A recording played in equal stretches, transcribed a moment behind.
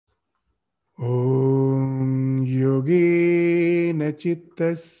Om yogena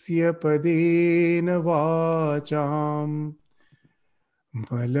chittasya padena vacham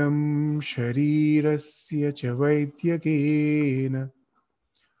malam sharirasya cha vaidyakena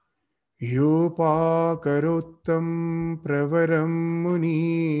yopakarottam pravaram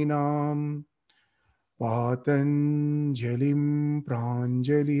muninam patanjalim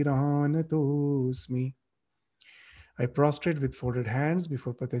pranjaliranatosmi. I prostrate with folded hands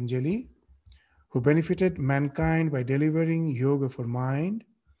before Patanjali, who benefited mankind by delivering yoga for mind,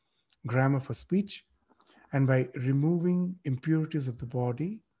 grammar for speech, and by removing impurities of the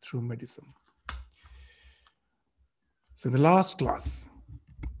body through medicine. So, in the last class,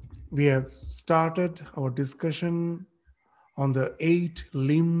 we have started our discussion on the 8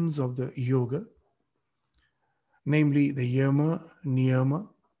 limbs of the yoga, namely the yama, niyama,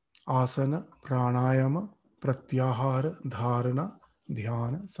 asana, pranayama, pratyahara, dharana,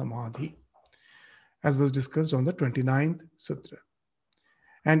 dhyana, samadhi, as was discussed on the 29th sutra.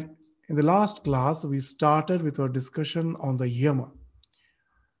 And in the last class, we started with our discussion on the yama,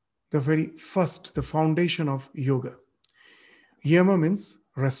 the very first, the foundation of yoga. Yama means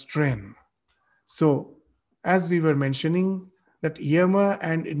restrain. So, as we were mentioning, that yama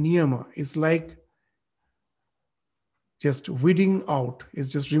and niyama is like just weeding out,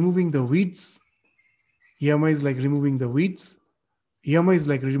 is just removing the weeds. Yama is like removing the weeds. Yama is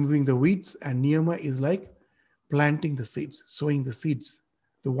like removing the weeds, and niyama is like planting the seeds, sowing the seeds,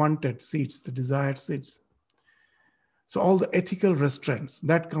 the wanted seeds, the desired seeds. So all the ethical restraints,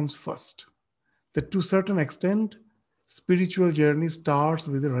 that comes first. That to a certain extent, spiritual journey starts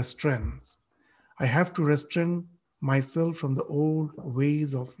with the restraints. I have to restrain myself from the old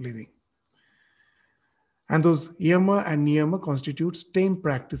ways of living. And those yama and niyama constitutes 10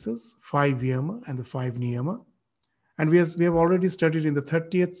 practices, 5 yama and the 5 niyama. And we have already studied in the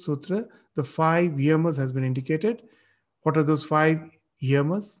 30th sutra, the 5 yamas has been indicated. What are those 5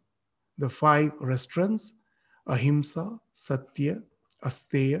 yamas? The 5 restraints: ahimsa, satya,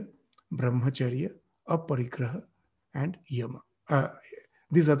 asteya, brahmacharya, aparigraha, and yama.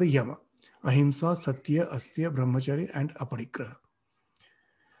 These are the yama: ahimsa, satya, asteya, brahmacharya, and aparigraha.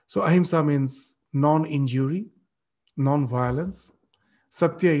 So ahimsa means non-injury, non-violence.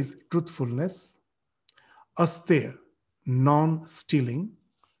 Satya is truthfulness. Asteya, non-stealing.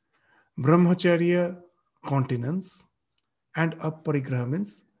 Brahmacharya, continence. And aparigraha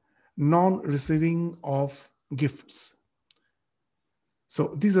means non-receiving of gifts.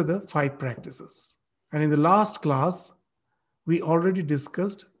 So these are the 5 practices. And in the last class, we already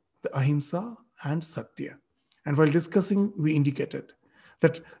discussed the ahimsa and satya. And while discussing, we indicated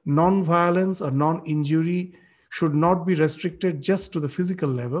that non-violence or non-injury should not be restricted just to the physical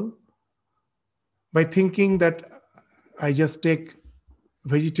level by thinking that I just take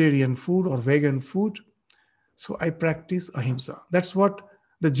vegetarian food or vegan food, so I practice ahimsa. That's what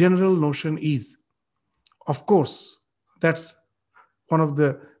the general notion is. Of course, that's one of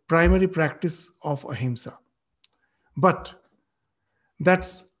the primary practice of ahimsa. But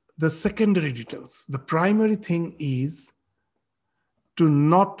that's the secondary details. The primary thing is to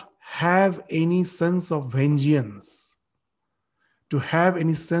not have any sense of vengeance, to have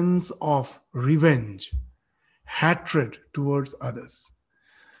any sense of revenge, hatred towards others.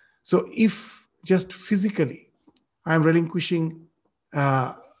 So if just physically I'm relinquishing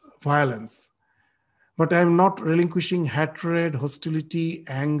violence, but I'm not relinquishing hatred, hostility,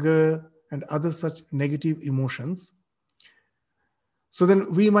 anger, and other such negative emotions, so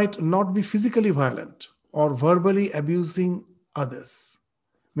then we might not be physically violent or verbally abusing others.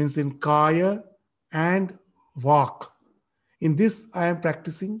 Means in kaya and vak. In this, I am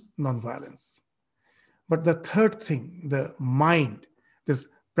practicing non-violence. But the third thing, the mind, this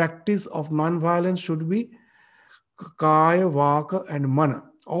practice of non-violence should be kaya, vaka, and mana.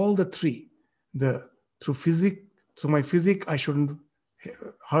 All the 3. Through my physique, I shouldn't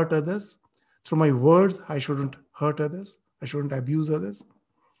hurt others. Through my words, I shouldn't hurt others. I shouldn't abuse others.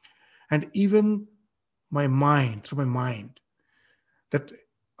 And even my mind, through my mind, that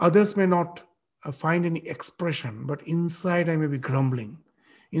others may not find any expression, but inside I may be grumbling.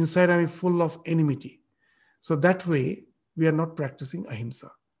 Inside I may be full of enmity. So that way, we are not practicing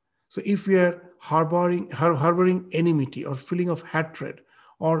ahimsa. So if we are harboring enmity or feeling of hatred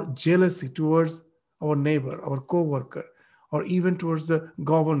or jealousy towards our neighbor, our co-worker, or even towards the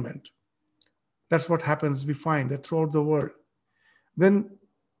government, that's what happens. We find that throughout the world. Then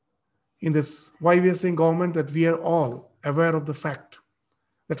in this, why we are saying government, that we are all aware of the fact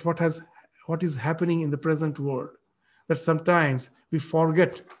that what is happening in the present world, that sometimes we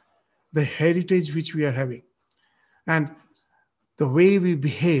forget the heritage which we are having and the way we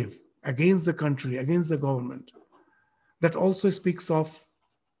behave against the country, against the government. That also speaks of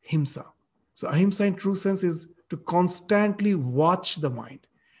himsa. So ahimsa in true sense is to constantly watch the mind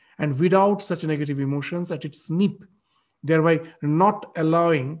and without such negative emotions at its nip, thereby not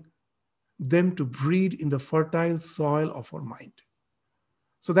allowing them to breed in the fertile soil of our mind.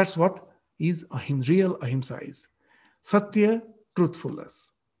 So that's what is real ahimsa is. Satya,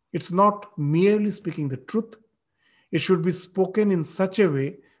 truthfulness. It's not merely speaking the truth. It should be spoken in such a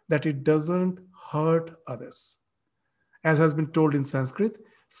way that it doesn't hurt others. As has been told in Sanskrit,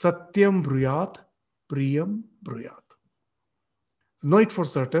 Satyam Bruyat, Priyam Bruyat. So know it for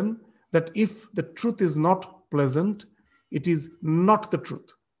certain that if the truth is not pleasant, it is not the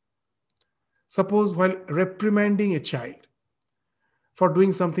truth. Suppose while reprimanding a child for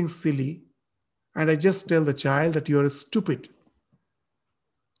doing something silly, and I just tell the child that you are stupid.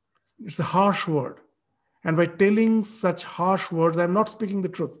 It's a harsh word. And by telling such harsh words, I'm not speaking the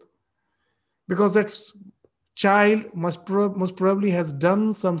truth. Because that child most probably has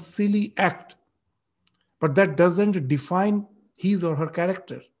done some silly act. But that doesn't define his or her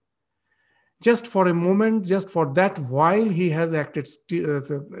character. Just for a moment, just for that while he has acted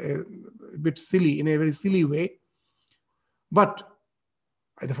a bit silly, in a very silly way. But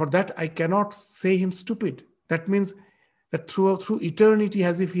for that, I cannot say him stupid. That means that through eternity,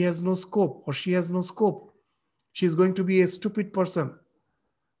 as if he has no scope or she has no scope, she is going to be a stupid person.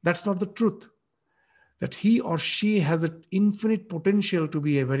 That's not the truth. That he or she has an infinite potential to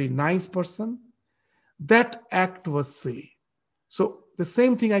be a very nice person. That act was silly. So the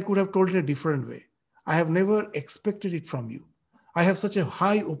same thing I could have told in a different way. I have never expected it from you. I have such a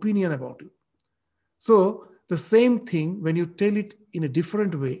high opinion about you. So the same thing, when you tell it in a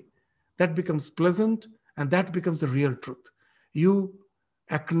different way, that becomes pleasant and that becomes the real truth. You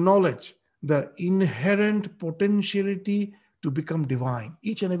acknowledge the inherent potentiality to become divine.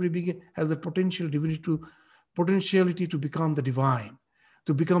 Each and every being has the potentiality to become the divine,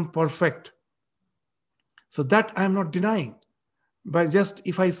 to become perfect. So that I am not denying. But just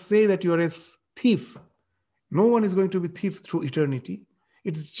if I say that you are a thief, no one is going to be thief through eternity.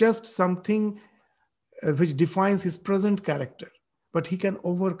 It's just something which defines his present character, but he can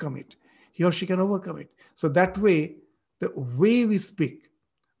overcome it. He or she can overcome it. So that way, the way we speak,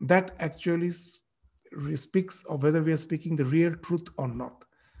 that actually speaks of whether we are speaking the real truth or not.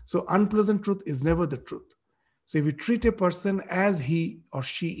 So unpleasant truth is never the truth. So if we treat a person as he or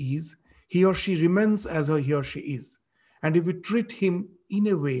she is, he or she remains as he or she is. And if we treat him in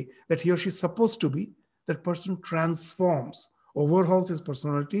a way that he or she is supposed to be, that person transforms, overhauls his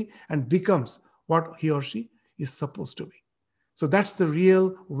personality and becomes what he or she is supposed to be. So that's the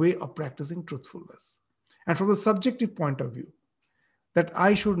real way of practicing truthfulness. And from the subjective point of view, that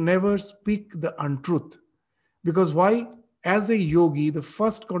I should never speak the untruth. Because why? As a yogi, the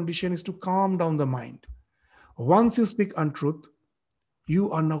first condition is to calm down the mind. Once you speak untruth,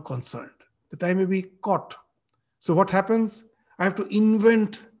 you are now concerned that I may be caught. So what happens? I have to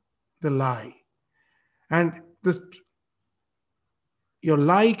invent the lie. And your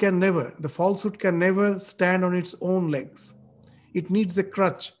lie can never, the falsehood can never stand on its own legs. It needs a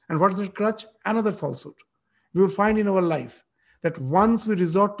crutch. And what is that crutch? Another falsehood. We will find in our life that once we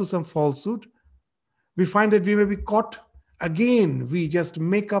resort to some falsehood, we find that we may be caught. Again, we just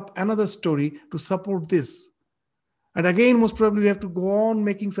make up another story to support this. And again, most probably we have to go on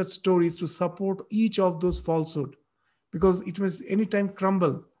making such stories to support each of those falsehood, because it may anytime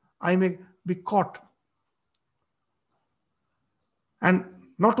crumble. I may be caught. And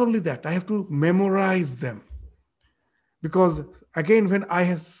not only that, I have to memorize them. Because again, when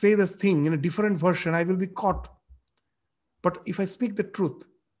I say this thing in a different version, I will be caught. But if I speak the truth,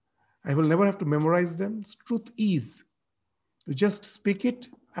 I will never have to memorize them. Truth is, you just speak it,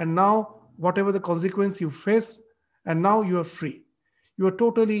 and now whatever the consequence you face, and now you are free. You are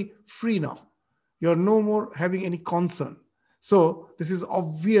totally free now. You are no more having any concern. So this is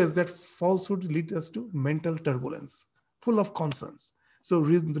obvious that falsehood leads us to mental turbulence, full of concerns. So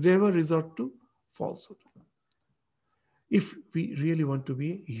never resort to falsehood. If we really want to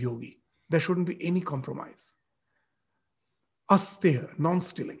be a yogi, there shouldn't be any compromise. Asteya,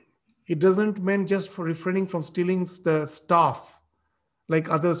 non-stealing. It doesn't mean just for refraining from stealing the stuff like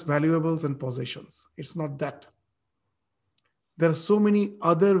others' valuables and possessions. It's not that. There are so many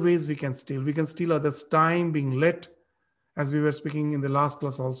other ways we can steal. We can steal others' time, being late, as we were speaking in the last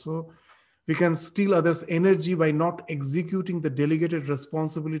class also. We can steal others' energy by not executing the delegated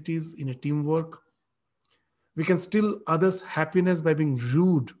responsibilities in a teamwork. We can steal others' happiness by being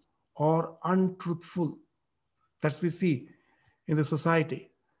rude or untruthful. That's we see in the society,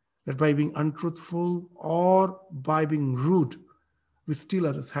 that by being untruthful or by being rude, we steal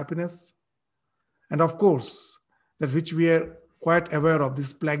others' happiness. And of course, that which we are quite aware of,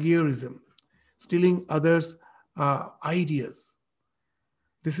 this plagiarism, stealing others' ideas.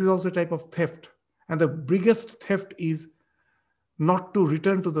 This is also a type of theft. And the biggest theft is not to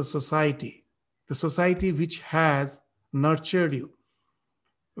return to the society which has nurtured you,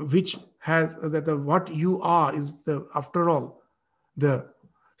 which has what you are is after all the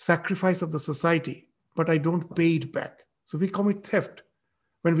sacrifice of the society, but I don't pay it back. So we commit theft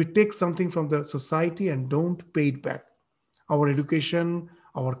when we take something from the society and don't pay it back. Our education,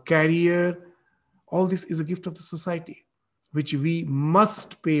 our career, all this is a gift of the society, which we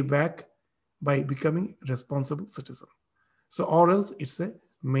must pay back by becoming responsible citizen. So, or else it's a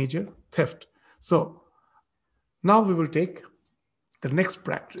major theft. So now we will take the next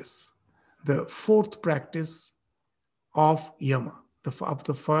practice, the fourth practice of yama. Of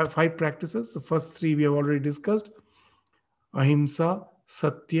the five practices, the first three we have already discussed: ahimsa,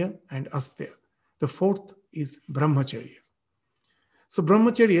 satya, and astya. The fourth is brahmacharya. So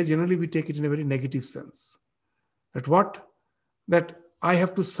brahmacharya, generally we take it in a very negative sense. That what? That I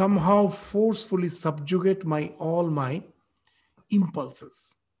have to somehow forcefully subjugate all my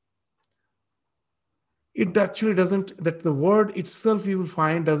impulses. It actually doesn't, that the word itself you will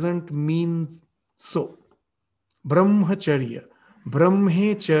find doesn't mean so. Brahmacharya,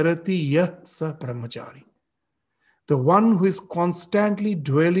 brahme charati yah sa brahmachari. The one who is constantly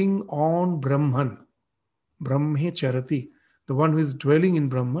dwelling on Brahman, brahme charati, the one who is dwelling in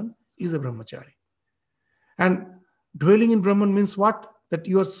Brahman is a brahmachari. And dwelling in Brahman means what? That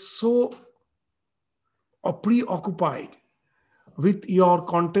you are so preoccupied with your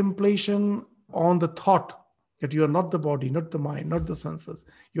contemplation on the thought that you are not the body, not the mind, not the senses,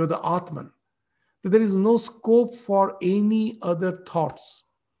 you are the Atman. That there is no scope for any other thoughts.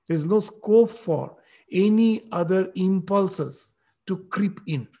 There is no scope for any other impulses to creep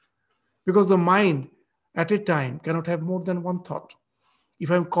in. Because the mind at a time cannot have more than one thought. If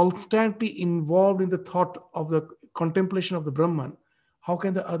I'm constantly involved in the thought of the contemplation of the Brahman, how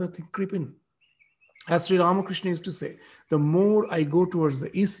can the other thing creep in? As Sri Ramakrishna used to say, the more I go towards the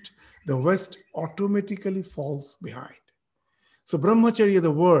east, the west automatically falls behind. So brahmacharya,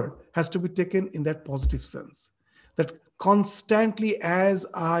 the word, has to be taken in that positive sense. That constantly as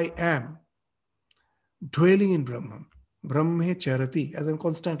I am dwelling in Brahman, brahme charati, as I'm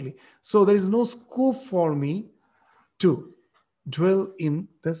constantly. So there is no scope for me to dwell in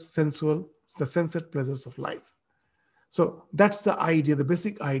the sensual, the sensate pleasures of life. So that's the idea, the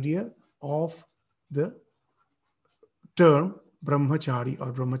basic idea of the term brahmachari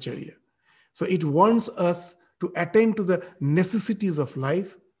or brahmacharya. So it wants us to attend to the necessities of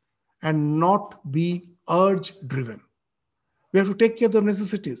life and not be urge driven. We have to take care of the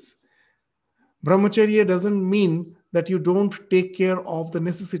necessities. Brahmacharya doesn't mean that you don't take care of the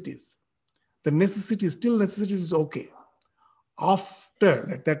necessities. The necessities, still necessities is okay.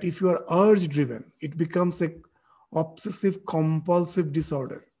 After that if you are urge driven, it becomes a obsessive compulsive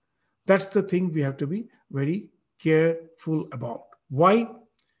disorder. That's the thing we have to be very careful about. Why?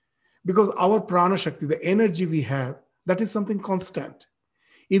 Because our prana shakti, the energy we have, that is something constant.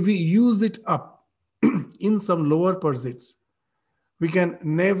 If we use it up in some lower pursuits, we can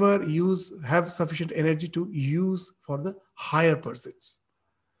never have sufficient energy to use for the higher pursuits.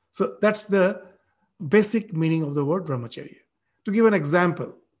 So that's the basic meaning of the word brahmacharya. To give an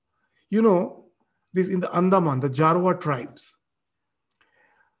example, this in the Andaman, the Jarwa tribes.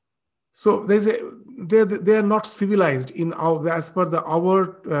 So they are not civilized as per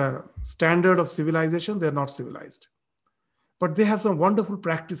our standard of civilization. They are not civilized, but they have some wonderful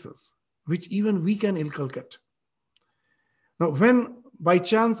practices which even we can inculcate. Now, when by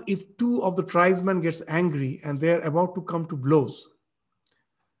chance if two of the tribesmen gets angry and they are about to come to blows,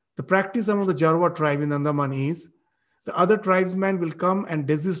 the practice among the Jarwa tribe in Andaman is the other tribesmen will come and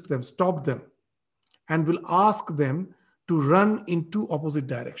desist them, stop them, and will ask them to run in two opposite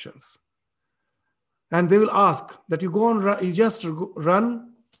directions. And they will ask that you go on, run, you just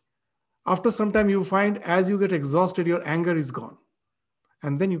run. After some time, you find as you get exhausted, your anger is gone.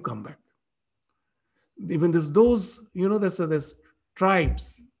 And then you come back. Even there's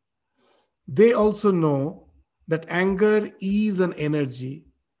tribes. They also know that anger is an energy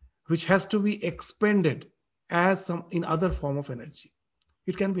which has to be expended as in other form of energy.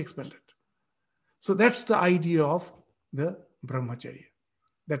 It can be expended. So that's the idea of the brahmacharya,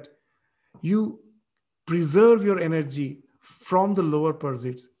 that you preserve your energy from the lower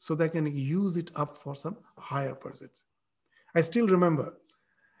pursuits so that you can use it up for some higher pursuits. I still remember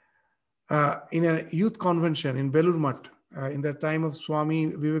in a youth convention in Belur Math, in the time of Swami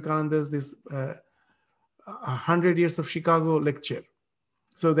Vivekananda's 100 years of Chicago lecture.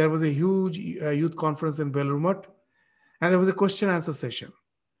 So there was a huge youth conference in Belrumat, and there was a question answer session.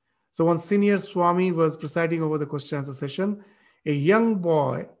 So one senior Swami was presiding over the question answer session. A young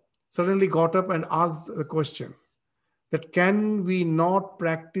boy suddenly got up and asked the question that can we not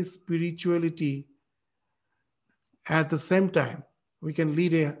practice spirituality at the same time? We can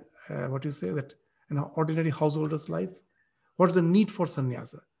lead a, what you say, that an ordinary householder's life. What's the need for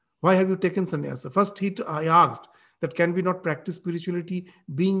sannyasa? Why have you taken sannyasa? First, I asked that can we not practice spirituality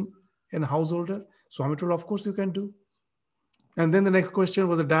being an householder? Swami told, of course you can do. And then the next question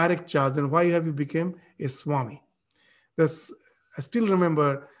was a direct charge. Then why have you become a Swami? This, I still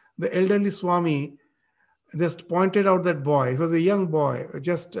remember the elderly Swami just pointed out that boy. He was a young boy,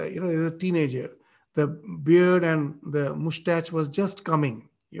 just, he was a teenager. The beard and the mustache was just coming,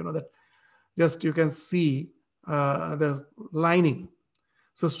 that just you can see the lining.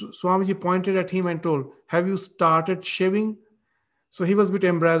 So Swamiji pointed at him and told, have you started shaving? So he was a bit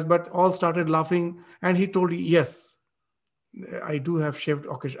embarrassed, but all started laughing. And he told, yes, I do have shaved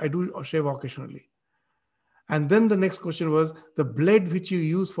occasionally. I do shave occasionally. And then the next question was the blade which you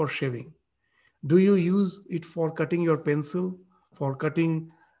use for shaving. Do you use it for cutting your pencil, for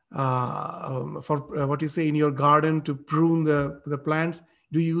cutting, what you say in your garden to prune the plants?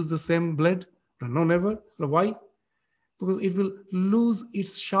 Do you use the same blade? No, never. Why? Because it will lose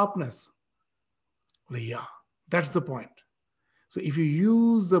its sharpness. Yeah, that's the point. So if you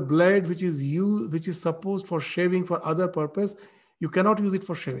use the blade which is supposed for shaving for other purpose, you cannot use it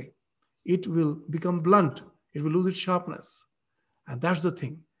for shaving. It will become blunt. It will lose its sharpness. And that's the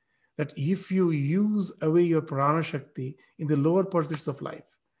thing, that if you use away your prana shakti in the lower pursuits of life,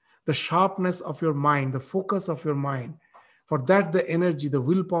 the sharpness of your mind, the focus of your mind, for that the energy, the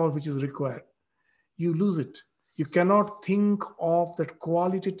willpower which is required, you lose it. You cannot think of that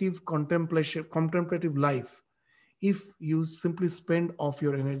qualitative contemplative life if you simply spend off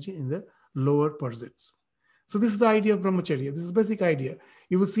your energy in the lower pursuits. So this is the idea of brahmacharya. This is the basic idea.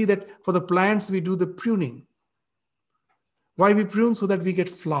 You will see that for the plants, we do the pruning. Why we prune? So that we get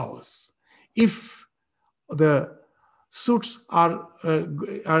flowers. If the shoots are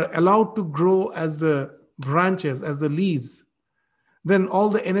allowed to grow as the branches, as the leaves, then all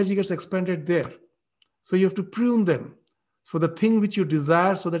the energy gets expended there. So you have to prune them for the thing which you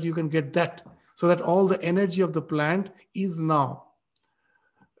desire so that you can get that, so that all the energy of the plant is now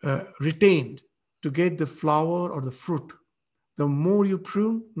retained to get the flower or the fruit. The more you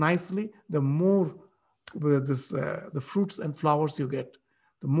prune nicely, the more the fruits and flowers you get,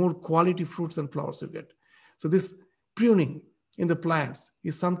 the more quality fruits and flowers you get. So this pruning in the plants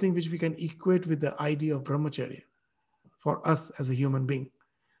is something which we can equate with the idea of brahmacharya for us as a human being.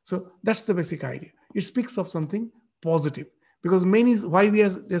 So that's the basic idea. It speaks of something positive, because why we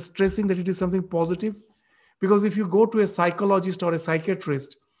are stressing that it is something positive, because if you go to a psychologist or a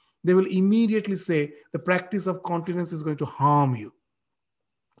psychiatrist, they will immediately say the practice of continence is going to harm you.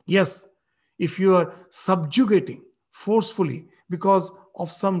 Yes, if you are subjugating forcefully because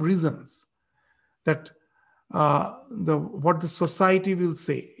of some reasons, that what the society will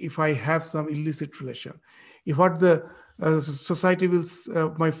say if I have some illicit relation, if what the society will,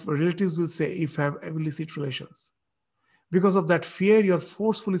 my relatives will say if I have illicit relations. Because of that fear you're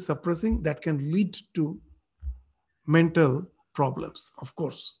forcefully suppressing, that can lead to mental problems, of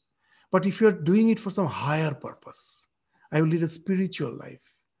course. But if you're doing it for some higher purpose, I will lead a spiritual life.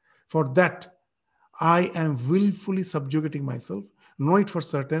 For that, I am willfully subjugating myself. Know it for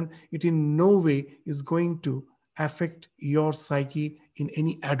certain, it in no way is going to affect your psyche in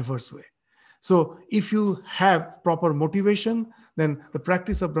any adverse way. So if you have proper motivation, then the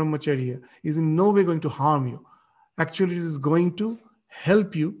practice of brahmacharya is in no way going to harm you. Actually, it is going to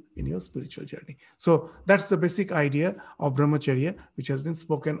help you in your spiritual journey. So that's the basic idea of brahmacharya, which has been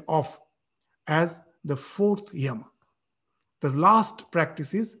spoken of as the fourth yama. The last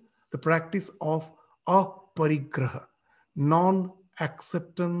practice is the practice of aparigraha,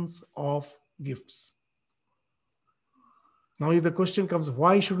 non-acceptance of gifts. Now the question comes,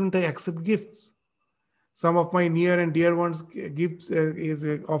 why shouldn't I accept gifts? Some of my near and dear ones is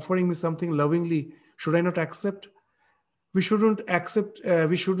offering me something lovingly. Should I not accept? We shouldn't accept.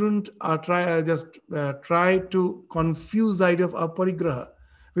 We shouldn't try to confuse the idea of aparigraha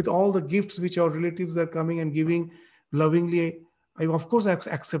with all the gifts which our relatives are coming and giving lovingly. I of course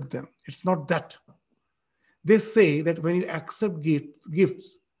accept them. It's not that. They say that when you accept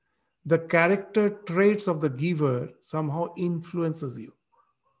gifts, the character traits of the giver somehow influences you.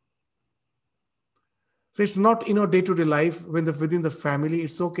 So it's not in our day-to-day life, within the family,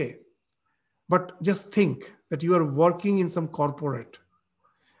 it's okay. But just think that you are working in some corporate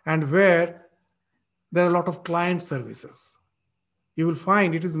and where there are a lot of client services. You will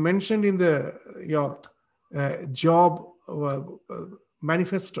find it is mentioned in the your job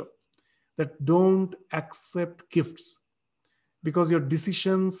manifesto that don't accept gifts because your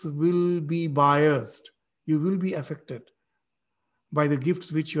decisions will be biased. You will be affected by the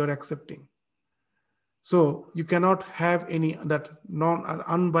gifts which you are accepting. So you cannot have any that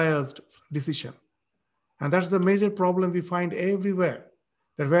unbiased decision. And that's the major problem we find everywhere.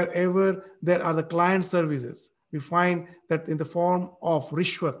 That wherever there are the client services, we find that in the form of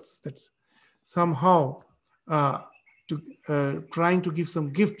rishwats, that's somehow uh, trying to give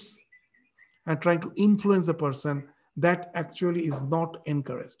some gifts and trying to influence the person, that actually is not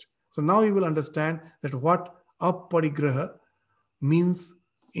encouraged. So now you will understand that what aparigraha means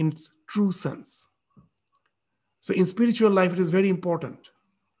in its true sense. So in spiritual life, it is very important.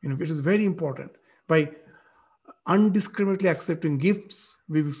 It is very important. By undiscriminately accepting gifts,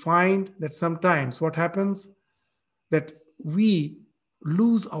 we will find that sometimes what happens that we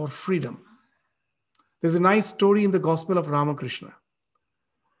lose our freedom. There's a nice story in the Gospel of Ramakrishna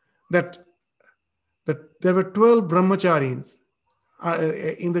that there were 12 brahmacharis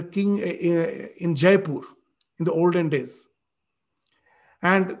in the king in Jaipur in the olden days,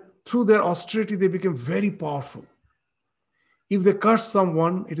 and through their austerity they became very powerful. If they curse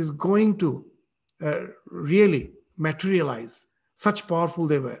someone, it is going to really materialize. Such powerful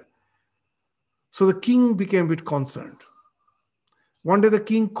they were. So the king became a bit concerned. One day the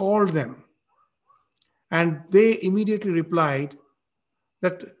king called them, and they immediately replied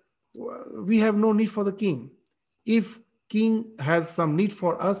that we have no need for the king. If king has some need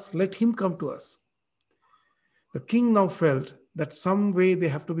for us, let him come to us. The king now felt that some way they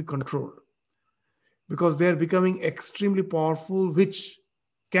have to be controlled because they are becoming extremely powerful, which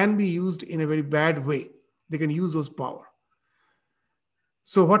can be used in a very bad way. They can use those power.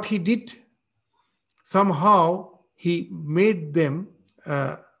 So what he did, somehow he made them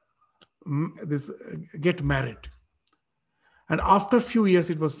get married. And after a few years,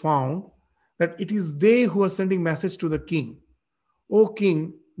 it was found that it is they who are sending message to the king. Oh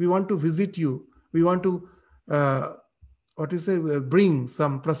king, we want to visit you. We want to, bring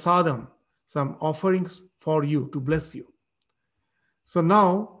some prasadam, some offerings for you to bless you. So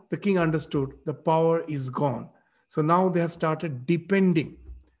now the king understood the power is gone. So now they have started depending.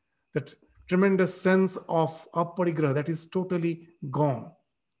 That tremendous sense of aparigraha, that is totally gone.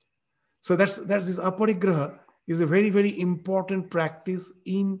 So that's this aparigraha is a very, very important practice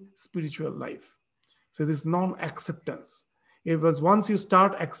in spiritual life. So this non-acceptance. It was once you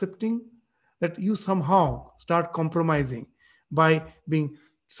start accepting, that you somehow start compromising by being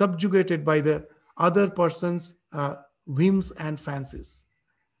subjugated by the other person's whims and fancies.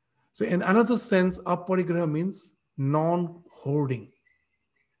 So in another sense, aparigraha means non-hoarding.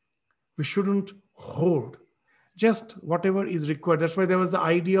 We shouldn't hoard. Just whatever is required. That's why there was the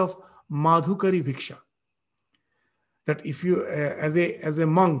idea of madhukari bhiksha. That if you, as a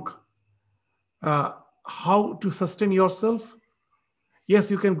monk, how to sustain yourself?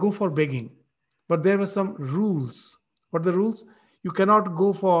 Yes, you can go for begging, but there were some rules. What are the rules? You cannot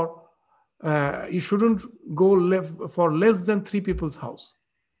go for, you shouldn't go for less than 3 people's house.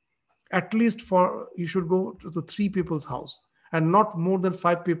 At least you should go to the 3 people's house, and not more than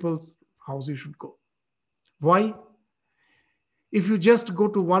 5 people's house you should go. Why? If you just go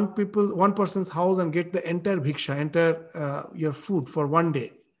to one person's house and get the entire bhiksha, your food for one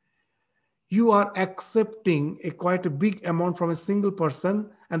day, you are accepting quite a big amount from a single person,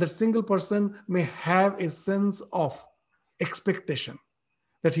 and that single person may have a sense of expectation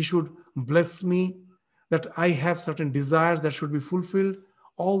that he should bless me, that I have certain desires that should be fulfilled.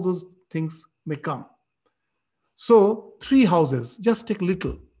 All those things may come. So 3 houses, just take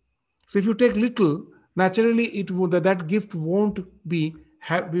little. So if you take little, naturally that gift won't be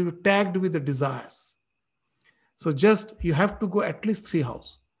tagged with the desires. So just you have to go at least 3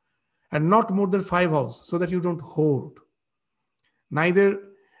 houses and not more than 5 houses, so that you don't hoard. Neither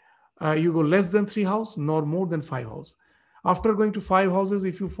you go less than 3 houses nor more than 5 houses. After going to 5 houses,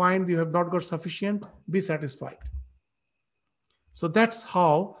 if you find you have not got sufficient, be satisfied. So that's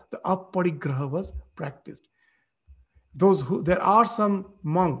how the aparigraha was practiced. There are some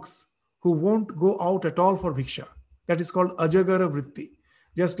monks who won't go out at all for bhiksha. That is called ajagara vritti.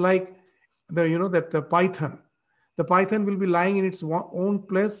 Just like the python. The python will be lying in its own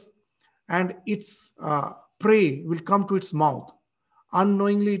place, and its prey will come to its mouth.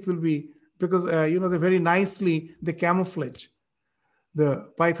 Unknowingly, it will be, because they very nicely they camouflage.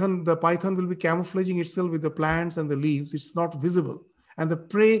 The python will be camouflaging itself with the plants and the leaves. It's not visible, and the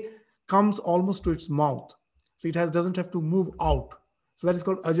prey comes almost to its mouth. So it doesn't have to move out. So that is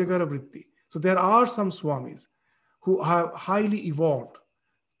called ajagara vritti. So there are some swamis who are highly evolved.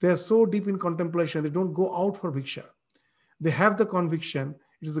 They are so deep in contemplation, they don't go out for bhiksha. They have the conviction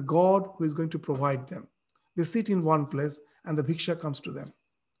it is a God who is going to provide them. They sit in one place and the bhiksha comes to them.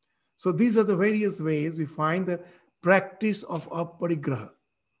 So these are the various ways we find the practice of aparigraha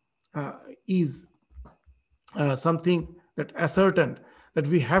is something that ascertained that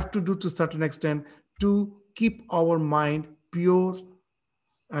we have to do to a certain extent to keep our mind pure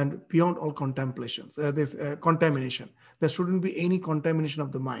and beyond all contemplations, this contamination. There shouldn't be any contamination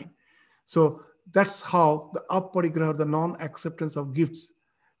of the mind. So that's how the aparigraha, the non-acceptance of gifts,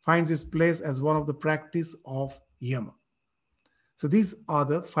 finds its place as one of the practice of yama. So these are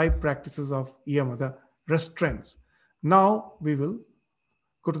the 5 practices of yama, the restraints. Now we will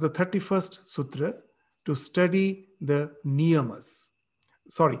go to the 31st sutra to study the niyamas.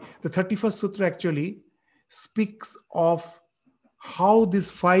 Sorry, the 31st sutra actually speaks of how these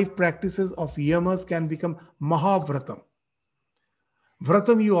 5 practices of yamas can become mahavratam.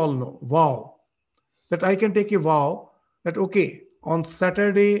 Vratam, you all know, vow. That I can take a vow that, okay, on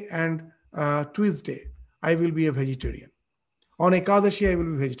Saturday and Tuesday, I will be a vegetarian. On Ekadashi, I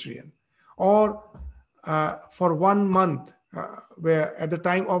will be vegetarian. Or for 1 month, where at the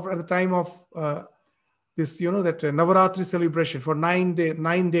time of this, that Navaratri celebration for 9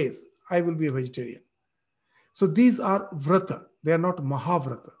 days, I will be a vegetarian. So these are vrata. They are not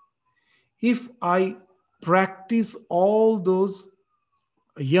mahavrata. If I practice all those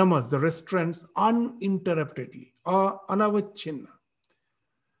yamas, the restraints, uninterruptedly, or anavachinna,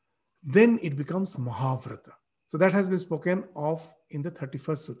 then it becomes mahavrata. So that has been spoken of in the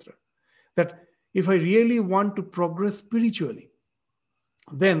 31st sutra. That if I really want to progress spiritually,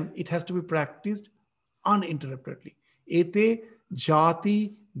 then it has to be practiced uninterruptedly. Ete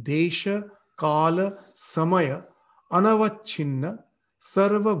jati, desha, kala, samaya, anavachinna,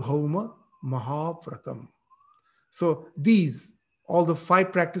 sarva bhauma, mahavratam. So these, all the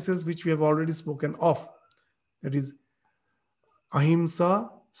 5 practices which we have already spoken of, that is ahimsa,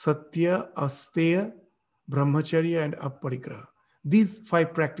 satya, asteya, brahmacharya, and aparigraha. These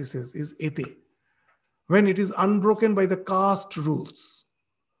 5 practices is ete. When it is unbroken by the caste rules,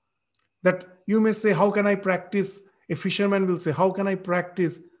 that you may say, how can I practice? A fisherman will say, how can I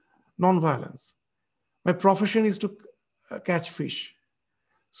practice non-violence? My profession is to catch fish.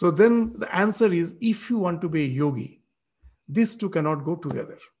 So then the answer is, if you want to be a yogi, these two cannot go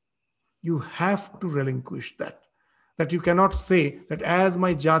together. You have to relinquish that. That you cannot say that as per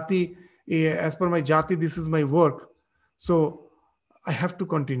my jati, this is my work. So I have to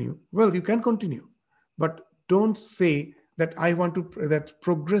continue. Well, you can continue, but don't say that I want to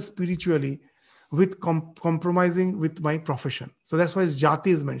progress spiritually with compromising with my profession. So that's why jati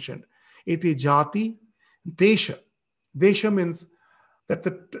is mentioned. Iti jati, desha. Desha means that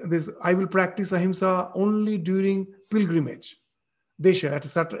I will practice ahimsa only during pilgrimage. Desha,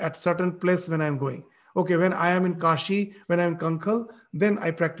 at certain place when I am going. Okay, when I am in Kashi, when I am in Kankal, then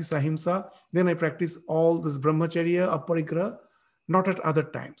I practice ahimsa, then I practice all this brahmacharya, aparigraha, not at other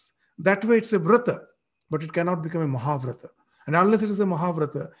times. That way it's a vrata, but it cannot become a mahavrata. And unless it is a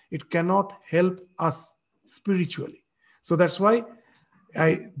mahavrata, it cannot help us spiritually. So that's why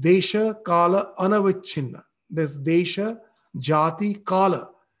desha, kala, anavichinna. There's desha, jati,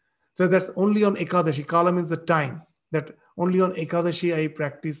 kala. So that's only on Ekadashi. Kala means the time. That only on Ekadashi I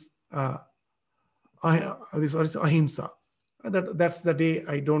practice this ahimsa. That's the day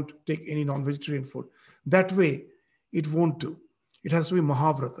I don't take any non-vegetarian food. That way, it won't do. It has to be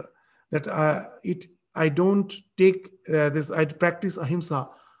mahavrata. That I don't take this. I practice ahimsa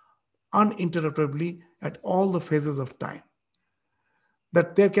uninterruptedly at all the phases of time.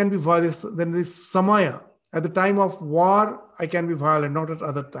 That there can be this samaya. At the time of war, I can be violent, not at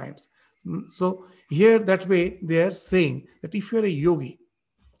other times. So here, that way, they are saying that if you're a yogi,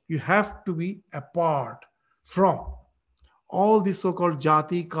 you have to be apart from all the so-called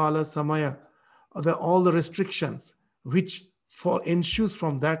jati, kala, samaya, all the restrictions which ensues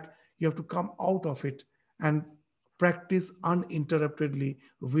from that. You have to come out of it and practice uninterruptedly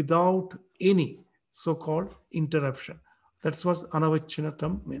without any so-called interruption. That's what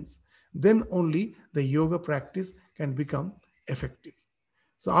anavachinatam means. Then only the yoga practice can become effective.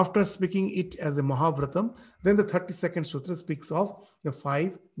 So after speaking it as a mahavratam, then the 32nd sutra speaks of the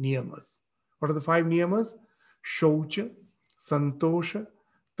 5 niyamas. What are the 5 niyamas? Shaucha, santosha,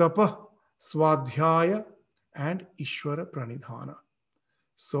 tapa, swadhyaya, and ishvara pranidhana.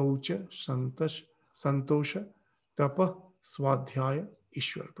 Shaucha, santosha, tapa, swadhyaya,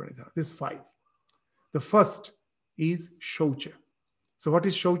 ishvara pranidhana. This 5. The first is shaucha. So what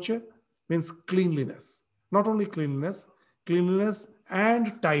is shaucha? Means cleanliness. Not only cleanliness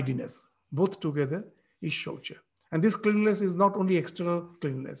and tidiness, both together is shaucha. And this cleanliness is not only external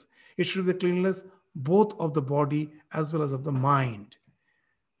cleanliness, it should be the cleanliness both of the body as well as of the mind.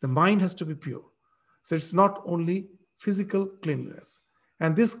 The mind has to be pure. So it's not only physical cleanliness.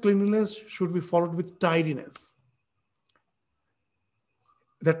 And this cleanliness should be followed with tidiness.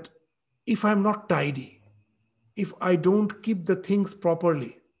 That if I'm not tidy, if I don't keep the things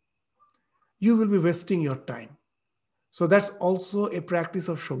properly, you will be wasting your time. So that's also a practice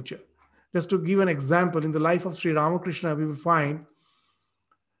of Shaucha. Just to give an example, in the life of Sri Ramakrishna, we will find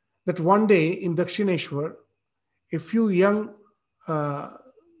that one day in Dakshineshwar, a few young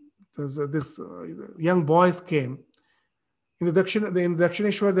boys came. In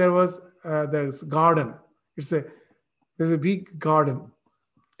Dakshineshwar, there was this garden. There's a big garden.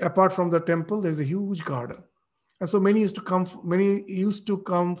 Apart from the temple, there's a huge garden. And so many used to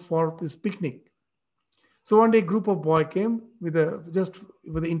come for this picnic. So one day, a group of boys came with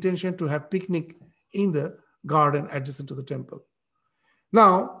the intention to have picnic in the garden adjacent to the temple.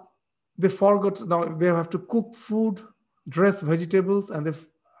 Now they forgot. Now they have to cook food, dress vegetables, and they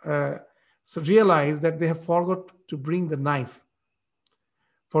realized that they have forgot to bring the knife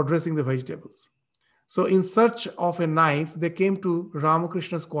for dressing the vegetables. So in search of a knife, they came to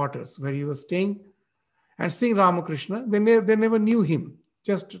Ramakrishna's quarters where he was staying, and seeing Ramakrishna, they never knew him.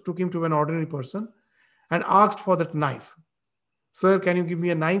 Just took him to an ordinary person and asked for that knife. Sir, can you give me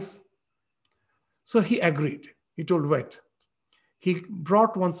a knife? So he agreed. He told, wait. He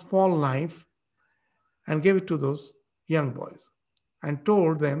brought one small knife and gave it to those young boys and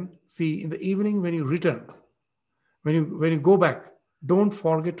told them, see, in the evening when you return, when you go back, don't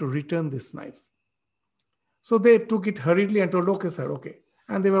forget to return this knife. So they took it hurriedly and told, okay, sir, okay.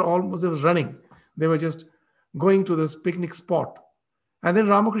 And they were running. They were just going to this picnic spot. And then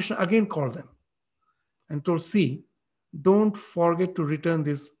Ramakrishna again called them and told, see, don't forget to return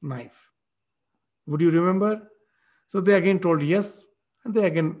this knife. Would you remember? So they again told yes, and they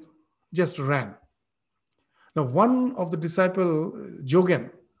again just ran. Now, one of the disciple,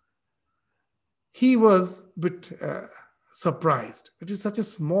 Jogen, he was a bit surprised. It is such a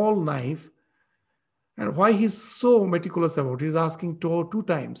small knife, and why he's so meticulous about it. He's asking two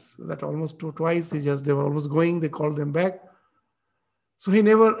times, that almost twice. They were almost going, they called them back. So he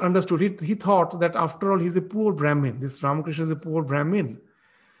never understood. He thought that after all, he's a poor Brahmin. This Ramakrishna is a poor Brahmin.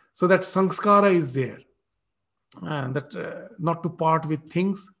 So that sanskara is there. And that not to part with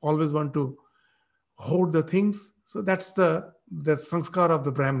things, always want to hoard the things. So that's the sanskara of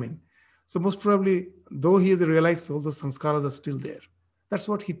the Brahmin. So most probably, though he is a realized soul, the sanskaras are still there. That's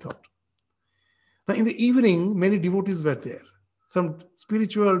what he thought. Now in the evening, many devotees were there. Some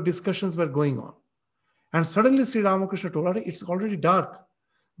spiritual discussions were going on. And suddenly Sri Ramakrishna told her, it's already dark.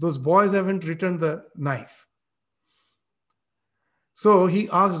 Those boys haven't returned the knife. So he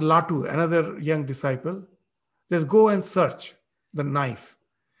asked Latu, another young disciple, just go and search the knife.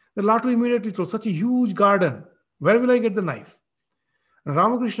 The Latu immediately told, such a huge garden, where will I get the knife? And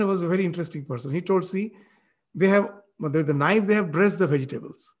Ramakrishna was a very interesting person. He told, see, the knife, they have dressed the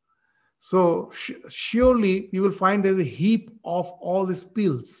vegetables. So surely you will find there's a heap of all these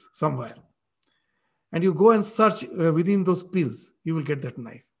pills somewhere. And you go and search within those pills, you will get that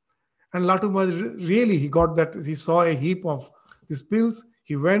knife. And Latu was really, he got that, he saw a heap of these pills.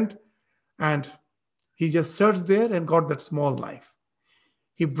 He went and he just searched there and got that small knife.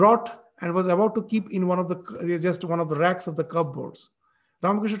 He brought and was about to keep in one of the racks of the cupboards.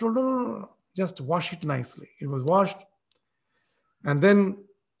 Ramakrishna told, no, just wash it nicely. It was washed. And then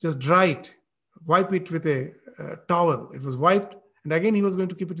just dry it, wipe it with a towel. It was wiped. And again, he was going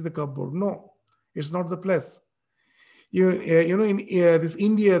to keep it in the cupboard. No, it's not the place. In this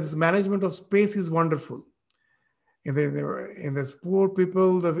India, this management of space is wonderful. In this poor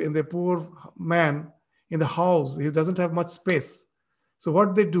people, in the poor man in the house, he doesn't have much space. So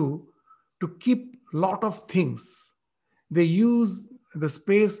what they do to keep lot of things, they use the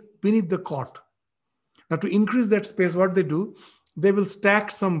space beneath the cot. Now to increase that space, what they do, they will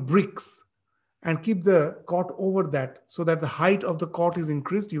stack some bricks and keep the cot over that so that the height of the cot is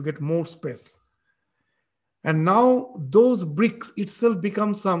increased, you get more space. And now those bricks itself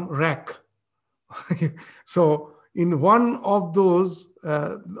become some rack. So in one of those,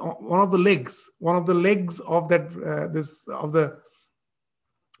 one of the legs of that,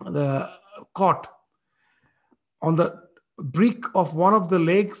 the cot, on the brick of one of the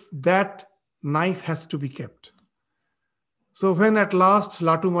legs, that knife has to be kept. So when at last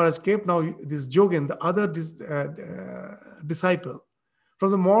Latu Maharaj kept, now this Jogen, the other disciple,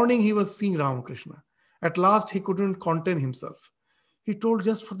 from the morning he was seeing Ramakrishna. At last he couldn't contain himself. He told,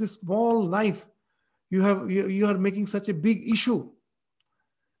 just for this small knife, you are making such a big issue.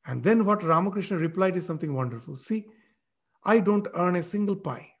 And then what Ramakrishna replied is something wonderful. See, I don't earn a single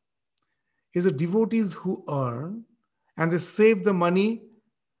pie. It's the devotees who earn, and they save the money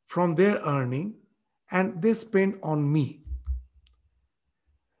from their earning and they spend on me.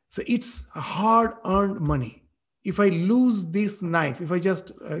 So it's hard earned money. If I lose this knife, if I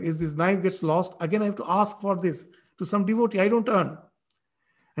just, if this knife gets lost, again I have to ask for this to some devotee. I don't earn.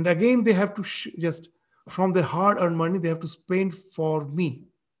 And again they have to just, from their hard earned money, they have to spend for me.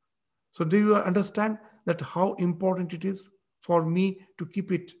 So do you understand that how important it is for me to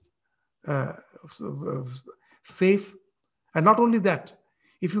keep it uh, safe? And not only that,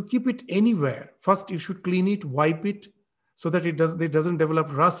 if you keep it anywhere, first you should clean it, wipe it, so that it doesn't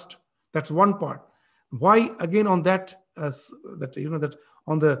develop rust. That's one part. Why again on that, that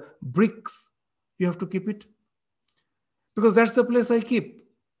on the bricks you have to keep it? Because that's the place I keep.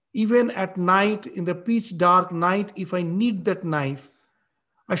 Even at night, in the pitch dark night, if I need that knife,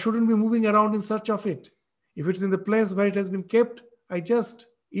 I shouldn't be moving around in search of it. If it's in the place where it has been kept,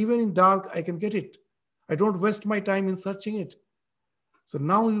 even in dark, I can get it. I don't waste my time in searching it. So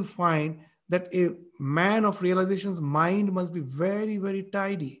now you find that a man of realization's mind must be very, very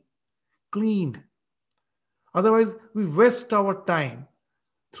tidy, clean. Otherwise, we waste our time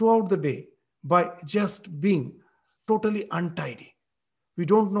throughout the day by just being totally untidy. We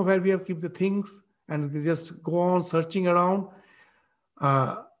don't know where we have kept the things, and we just go on searching around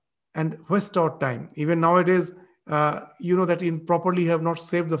and waste our time. Even nowadays, you know that improperly you have not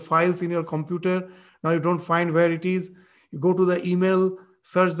saved the files in your computer. Now you don't find where it is. You go to the email,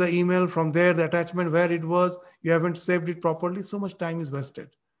 search the email, from there the attachment where it was, you haven't saved it properly. So much time is wasted.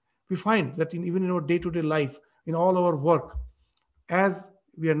 We find that even in our day-to-day life, in all our work, as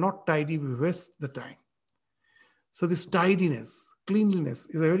we are not tidy, we waste the time. So this tidiness, cleanliness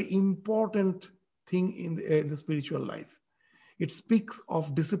is a very important thing in the spiritual life. It speaks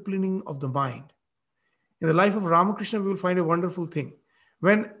of disciplining of the mind. In the life of Ramakrishna, we will find a wonderful thing.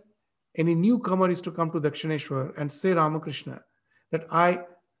 When any newcomer is to come to Dakshineshwar and say, Ramakrishna, that I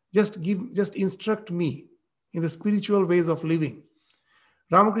just instruct me in the spiritual ways of living,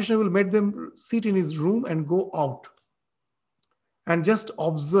 Ramakrishna will make them sit in his room and go out and just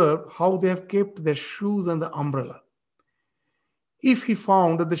observe how they have kept their shoes and the umbrella. If he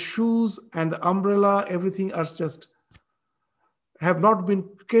found that the shoes and the umbrella, everything are just have not been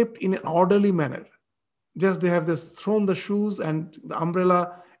kept in an orderly manner, just they have just thrown the shoes and the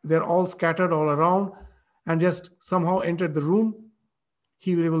umbrella, they're all scattered all around and just somehow entered the room,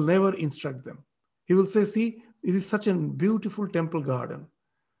 he will never instruct them. He will say, see, it is such a beautiful temple garden.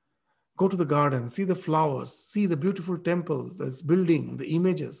 Go to the garden, see the flowers, see the beautiful temple, this building, the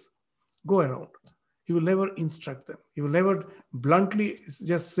images. Go around. He will never instruct them. He will never bluntly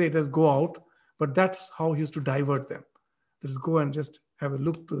just say, let's go out. But that's how he used to divert them. Let's go and just have a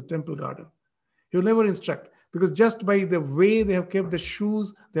look to the temple garden. He will never instruct, because just by the way they have kept the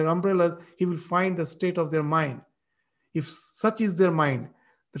shoes, their umbrellas, he will find the state of their mind. If such is their mind,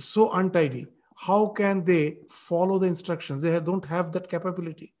 they're so untidy, how can they follow the instructions? They don't have that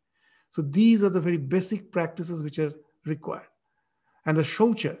capability. So these are the very basic practices which are required. And the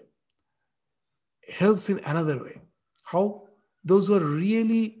shaucha helps in another way. How? Those who are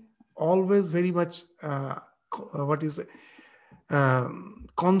really always very much,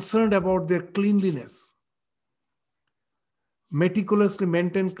 concerned about their cleanliness, meticulously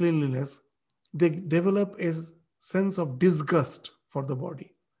maintain cleanliness, they develop a sense of disgust for the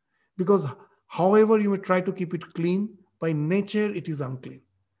body. Because however you may try to keep it clean, by nature it is unclean.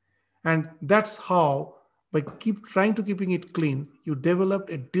 And that's how, by trying to keeping it clean, you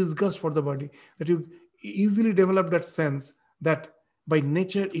developed a disgust for the body, that you easily develop that sense that by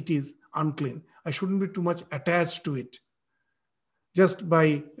nature it is unclean. I shouldn't be too much attached to it. Just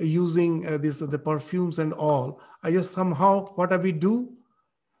by using the perfumes and all, I just somehow, what we do?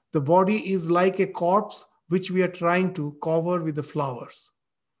 The body is like a corpse which we are trying to cover with the flowers.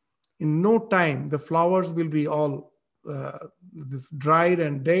 In no time, the flowers will be all this dried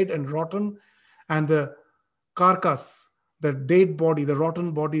and dead and rotten, and the carcass, the dead body, the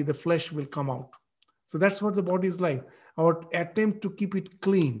rotten body, the flesh will come out. So that's what the body is like. Our attempt to keep it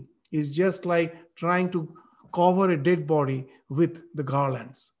clean is just like trying to cover a dead body with the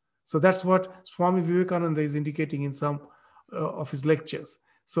garlands. So that's what Swami Vivekananda is indicating in some of his lectures.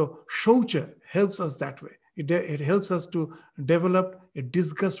 So shaucha helps us that way. It helps us to develop a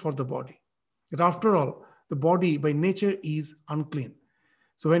disgust for the body. That after all, the body by nature is unclean.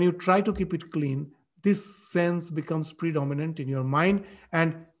 So when you try to keep it clean, this sense becomes predominant in your mind,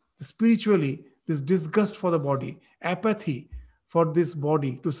 and spiritually, this disgust for the body, apathy for this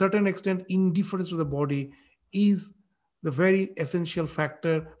body, to a certain extent, indifference to the body is the very essential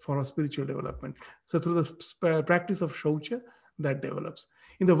factor for our spiritual development. So through the practice of Shaucha, that develops.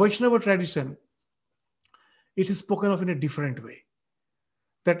 In the Vaishnava tradition, it is spoken of in a different way.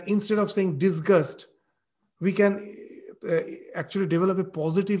 That instead of saying disgust, we can uh, actually develop a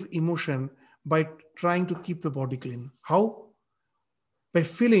positive emotion by trying to keep the body clean. How? By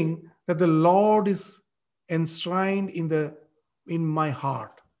feeling that the Lord is enshrined in my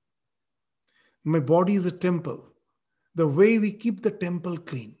heart. My body is a temple. The way we keep the temple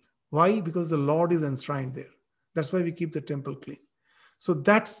clean. Why? Because the Lord is enshrined there. That's why we keep the temple clean. So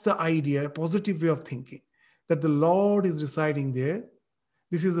that's the idea, a positive way of thinking, that the Lord is residing there.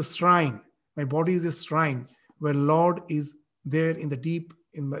 This is a shrine. My body is a shrine where Lord is there in the deep,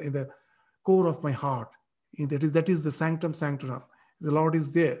 in the core of my heart. That is the sanctum sanctorum. The Lord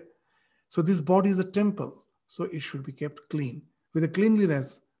is there. So this body is a temple. So it should be kept clean. With the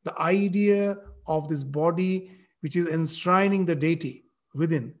cleanliness, the idea of this body, which is enshrining the deity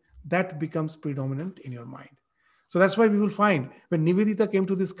within, that becomes predominant in your mind. So that's why we will find when Nivedita came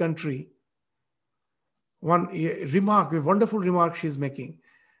to this country, one remark, a wonderful remark she's making,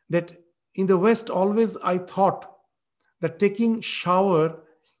 that in the West, always I thought that taking shower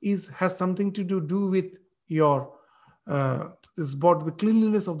has something to do with your this body, the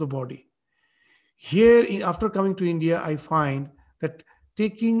cleanliness of the body. Here, after coming to India, I find that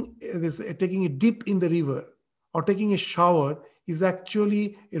taking a dip in the river or taking a shower is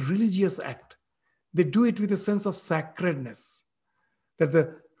actually a religious act. They do it with a sense of sacredness, that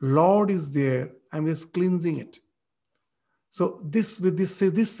the Lord is there, I'm just cleansing it. So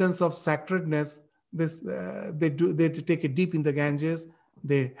with this sense of sacredness, they take a dip in the Ganges,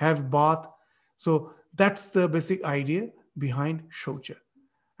 they have bath. So that's the basic idea behind Shaucha.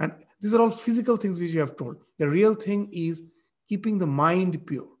 And these are all physical things which you have told. The real thing is keeping the mind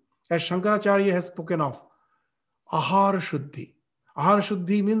pure. As Shankaracharya has spoken of, Ahara Shuddhi. Ahara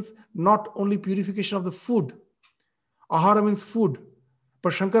Shuddhi means not only purification of the food. Ahara means food.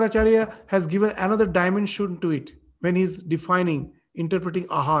 But Shankaracharya has given another dimension to it when he's interpreting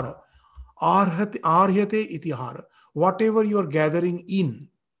Ahara. Arhyate iti ahara. Whatever you are gathering in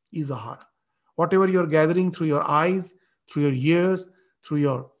is ahara. Whatever you are gathering through your eyes, through your ears, through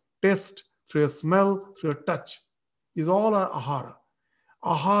your taste, through your smell, through your touch, is all our ahara.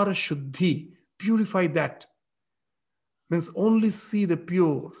 Ahara shuddhi, purify that. Means only see the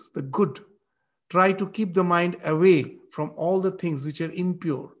pure, the good. Try to keep the mind away from all the things which are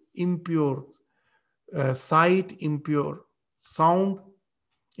impure sight, impure sound,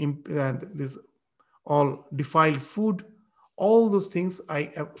 and this all defiled food. All those things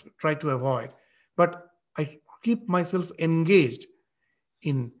I try to avoid. But I keep myself engaged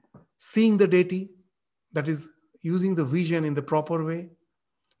in seeing the deity, that is using the vision in the proper way,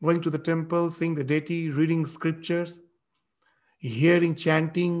 going to the temple, seeing the deity, reading scriptures, hearing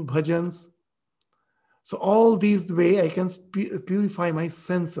chanting, bhajans. So all these way I can purify my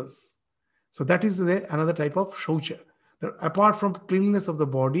senses. So that is another type of Shaucha. Apart from cleanliness of the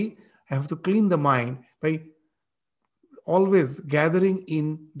body, I have to clean the mind by always gathering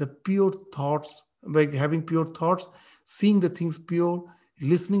in the pure thoughts, by having pure thoughts, seeing the things pure,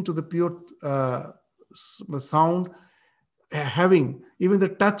 listening to the pure sound, having even the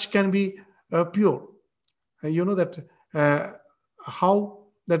touch can be pure. You know that how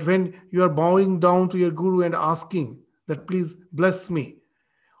that when you are bowing down to your guru and asking that please bless me,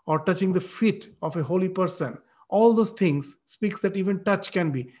 or touching the feet of a holy person, all those things speaks that even touch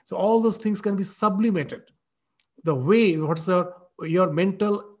can be. So all those things can be sublimated. The way, what's your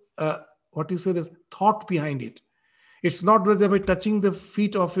mental, what you say, this thought behind it. It's not whether by touching the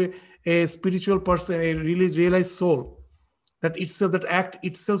feet of a spiritual person, a really realized soul, that itself, that act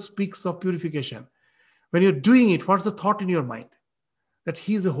itself speaks of purification. When you're doing it, what's the thought in your mind? That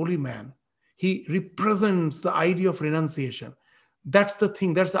he is a holy man. He represents the idea of renunciation. That's the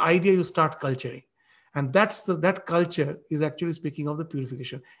thing. That's the idea you start culturing. And that culture is actually speaking of the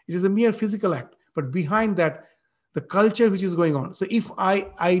purification. It is a mere physical act. But behind that, the culture which is going on. So if I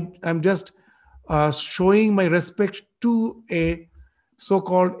am just showing my respect to a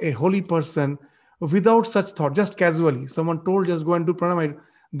so-called a holy person without such thought, just casually, someone told just go and do pranayama,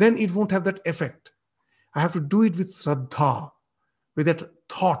 then it won't have that effect. I have to do it with Shraddha, with that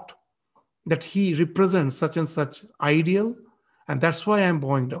thought that he represents such and such ideal, and that's why I'm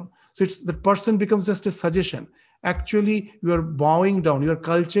bowing down. So it's the person becomes just a suggestion. Actually, you are bowing down, you are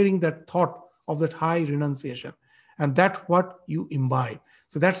culturing that thought of that high renunciation, and that's what you imbibe.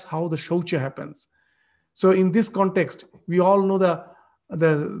 So that's how the Shaucha happens. So in this context, we all know the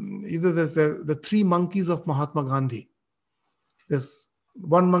three monkeys of Mahatma Gandhi. This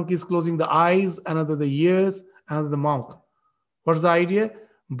one monkey is closing the eyes, another the ears, another the mouth. What's the idea?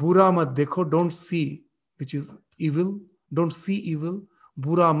 Bura mat dekho, don't see, which is evil. Don't see evil.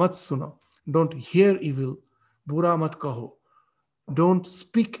 Bura mat suno, don't hear evil. Bura mat kaho, don't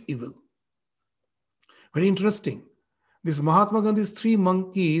speak evil. Very interesting. This Mahatma Gandhi's three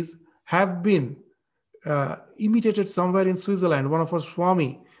monkeys have been imitated somewhere in Switzerland. One of our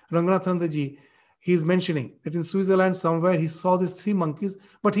Swami, Ranganathandaji, he is mentioning that in Switzerland somewhere he saw these three monkeys,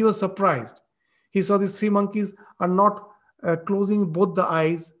 but he was surprised. He saw these three monkeys are not closing both the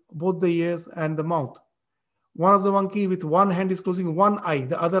eyes, both the ears and the mouth. One of the monkey with one hand is closing one eye,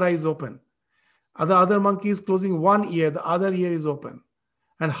 the other eye is open. The other monkey is closing one ear, the other ear is open.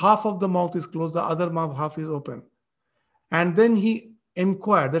 And half of the mouth is closed, the other mouth half is open. And then he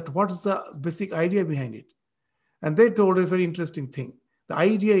inquired that what is the basic idea behind it. And they told a very interesting thing. The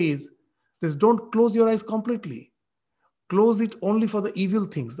idea is this: don't close your eyes completely. Close it only for the evil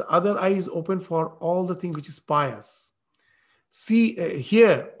things. The other eye is open for all the things which is pious. See,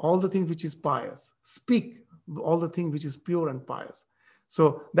 hear all the things which is pious. Speak all the things which is pure and pious.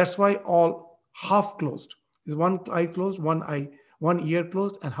 So that's why all half closed. Is one eye closed, one ear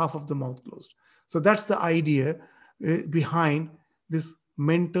closed, and half of the mouth closed. So that's the idea behind this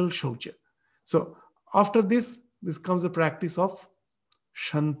mental shaucha. So after this comes the practice of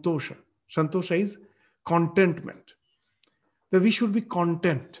shantosha. Shantosha is contentment. That we should be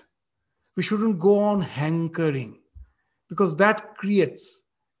content. We shouldn't go on hankering, because that creates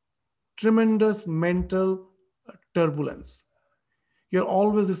tremendous mental turbulence. You're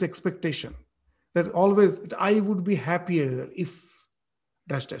always this expectation that always that I would be happier if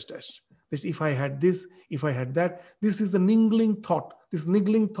dash dash dash. That if I had this, if I had that. This is the niggling thought. This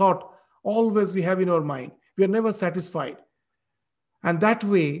niggling thought always we have in our mind. We are never satisfied. And that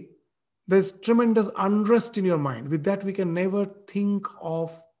way, there's tremendous unrest in your mind. With that, we can never think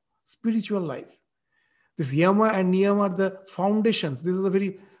of spiritual life. This yama and niyama are the foundations. These are the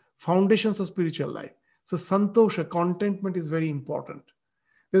very foundations of spiritual life. So santosha, contentment, is very important.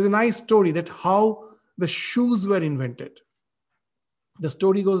 There's a nice story that how the shoes were invented. The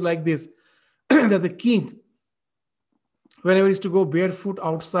story goes like this, that the king, whenever he is to go barefoot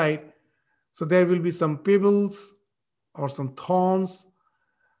outside, so there will be some pebbles or some thorns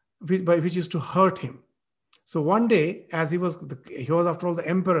which is to hurt him. So one day, as he was after all the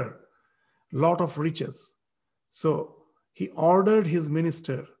emperor, lot of riches. So he ordered his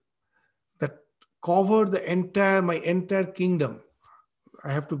minister that cover my entire kingdom.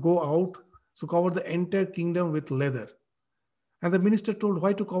 I have to go out, so cover the entire kingdom with leather. And the minister told,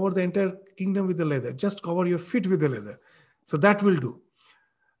 why to cover the entire kingdom with the leather? Just cover your feet with the leather. So that will do.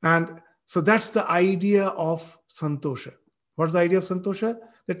 And so that's the idea of santosha. What's the idea of santosha?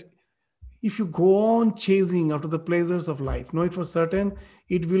 That if you go on chasing after the pleasures of life, know it for certain,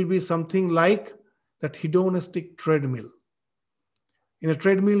 it will be something like that hedonistic treadmill. In a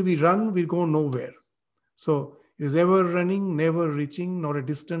treadmill, we run, we go nowhere. So it is ever running, never reaching, nor a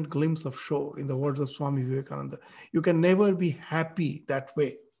distant glimpse of shore, in the words of Swami Vivekananda. You can never be happy that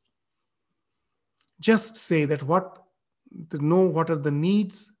way. Just say that know what are the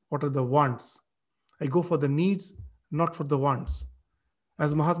needs, what are the wants. I go for the needs, not for the wants.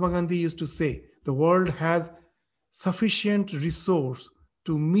 As Mahatma Gandhi used to say, the world has sufficient resource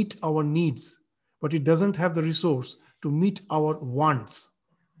to meet our needs, but it doesn't have the resource to meet our wants.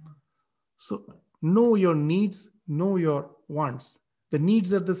 So know your needs, know your wants. The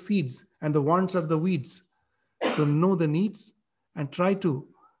needs are the seeds and the wants are the weeds. So know the needs and try to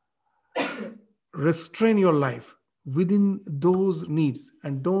restrain your life within those needs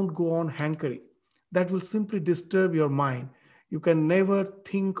and don't go on hankering. That will simply disturb your mind. You can never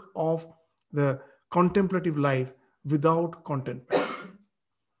think of the contemplative life without contentment.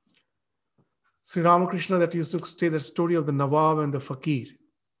 Sri Ramakrishna, that used to say the story of the Nawab and the Fakir,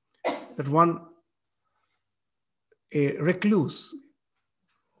 that a recluse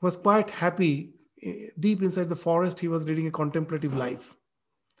was quite happy. Deep inside the forest, he was leading a contemplative life.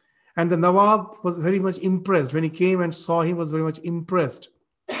 And the Nawab was very much impressed. When he came and saw him, was very much impressed.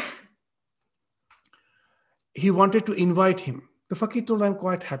 He wanted to invite him. The Fakir told, I'm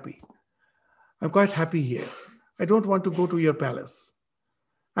quite happy. I'm quite happy here. I don't want to go to your palace.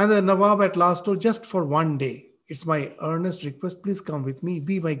 And the Nawab at last told, just for one day. It's my earnest request. Please come with me.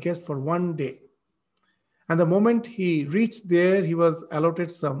 Be my guest for one day. And the moment he reached there, he was allotted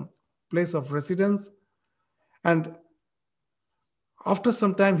some place of residence. And after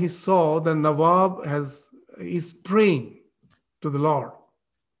some time, he saw the Nawab is praying to the Lord.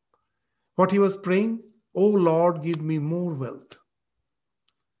 What he was praying? Oh Lord, give me more wealth.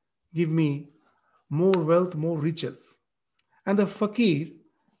 Give me more wealth, more riches. And the Fakir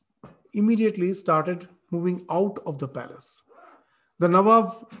immediately started moving out of the palace. The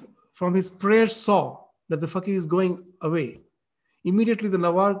Nawab, from his prayer, saw that the fakir is going away. Immediately, the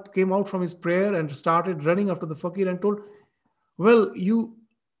Nawab came out from his prayer and started running after the fakir and told, well, you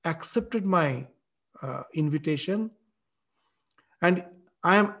accepted my invitation, and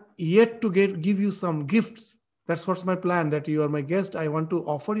I am yet to give you some gifts. That's what's my plan, that you are my guest. I want to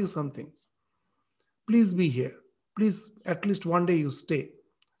offer you something. Please be here. Please, at least one day you stay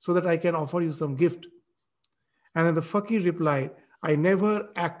so that I can offer you some gift. And then the fakir replied, I never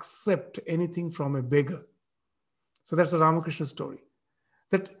accept anything from a beggar. So that's the Ramakrishna story.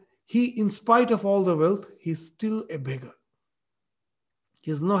 That he, in spite of all the wealth, he's still a beggar.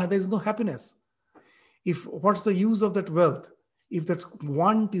 There's no happiness. If what's the use of that wealth if that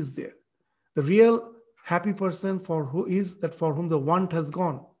want is there? The real happy person for whom the want has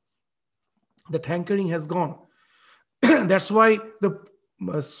gone, that hankering has gone. That's why the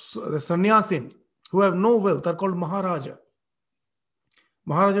sannyasin who have no wealth are called Maharaja.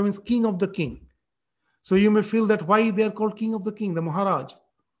 Maharaja means king of the king. So you may feel that why they are called king of the king, the Maharaj.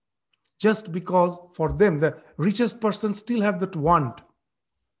 Just because for them, the richest person still have that want,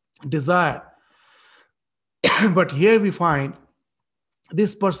 desire. But here we find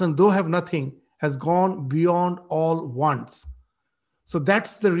this person, though have nothing, has gone beyond all wants. So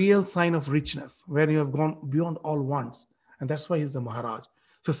that's the real sign of richness, where you have gone beyond all wants. And that's why he's the Maharaj.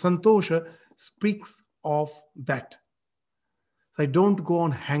 So Santosha speaks of that. So I don't go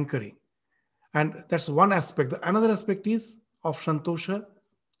on hankering. And that's one aspect. Another aspect is of Santosha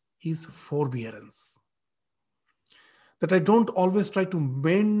is forbearance. That I don't always try to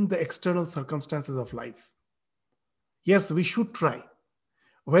mend the external circumstances of life. Yes, we should try.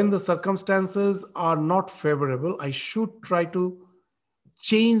 When the circumstances are not favorable, I should try to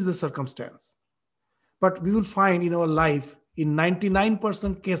change the circumstance. But we will find in our life, in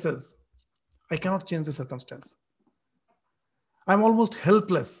 99% cases, I cannot change the circumstance. I'm almost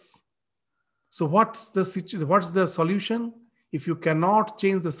helpless. So what's the solution? If you cannot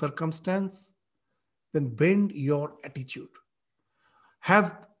change the circumstance, then bend your attitude.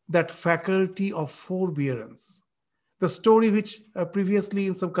 Have that faculty of forbearance. The story which previously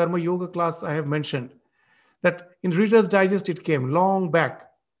in some Karma Yoga class I have mentioned, that in Reader's Digest it came long back,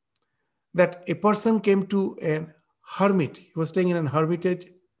 that a person came to a hermit. He was staying in an hermitage.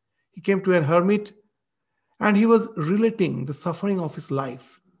 He came to a hermit and he was relating the suffering of his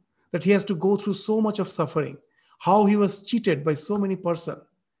life, that he has to go through so much of suffering, how he was cheated by so many persons.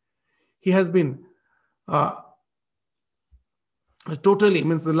 He has been totally,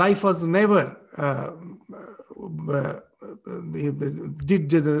 means the life was never,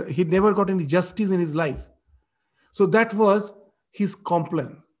 he never got any justice in his life. So that was his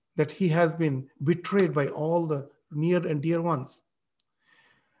complaint, that he has been betrayed by all the near and dear ones.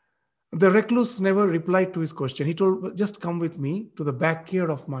 The recluse never replied to his question. He told, just come with me to the backyard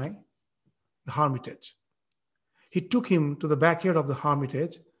of my hermitage. He took him to the backyard of the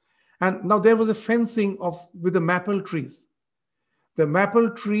hermitage, and now there was a fencing with the maple trees. The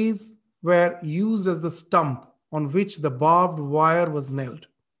maple trees were used as the stump on which the barbed wire was nailed.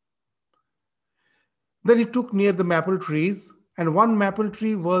 Then he took near the maple trees, and one maple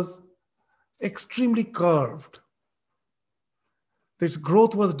tree was extremely curved. Its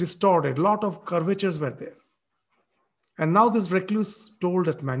growth was distorted. A lot of curvatures were there. And now this recluse told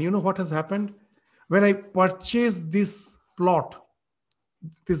that man, you know what has happened? When I purchased this plot,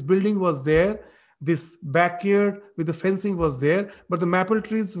 this building was there, this backyard with the fencing was there, but the maple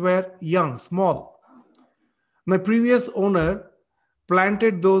trees were young, small. My previous owner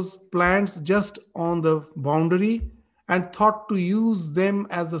planted those plants just on the boundary and thought to use them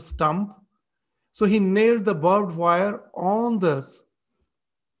as a stump. So he nailed the barbed wire on the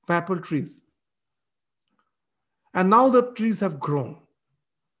maple trees. And now the trees have grown.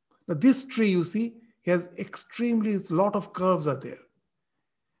 Now this tree, you see, has extremely, a lot of curves are there.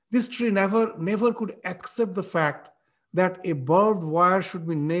 This tree never could accept the fact that a barbed wire should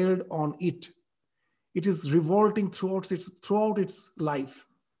be nailed on it. It is revolting throughout its life.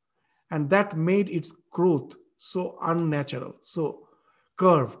 And that made its growth so unnatural, so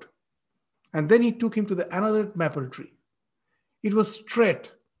curved. And then he took him to another maple tree. It was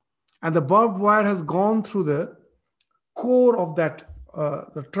straight. And the barbed wire has gone through the core of that,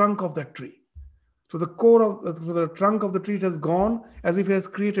 the trunk of that tree. So the trunk of the tree, it has gone as if it has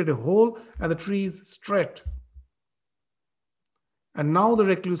created a hole, and the tree is straight. And now the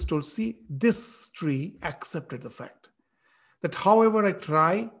recluse told, see, this tree accepted the fact that however I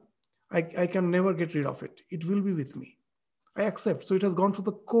try, I can never get rid of it. It will be with me. I accept. So it has gone to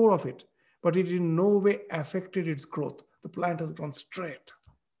the core of it, but it in no way affected its growth. The plant has gone straight.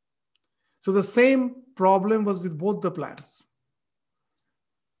 So the same problem was with both the plants.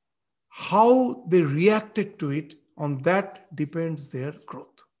 How they reacted to it, on that depends their growth.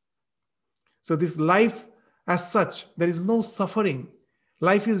 So this life as such, there is no suffering.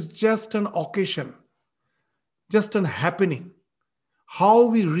 Life is just an occasion, just an happening. How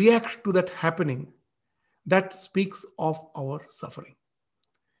we react to that happening, that speaks of our suffering.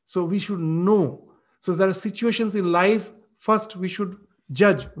 So we should know. So there are situations in life, first we should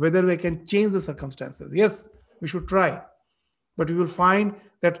judge whether we can change the circumstances. Yes, we should try. But we will find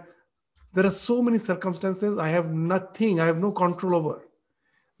that there are so many circumstances I have nothing, I have no control over.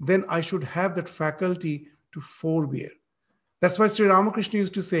 Then I should have that faculty to forbear. That's why Sri Ramakrishna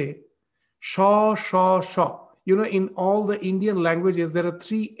used to say, Shaw, Shaw, Shaw. You know, in all the Indian languages, there are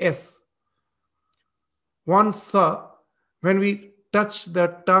 3 S. One Sa, when we touch the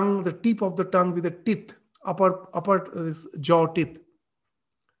tongue, the tip of the tongue with the teeth, upper this jaw teeth.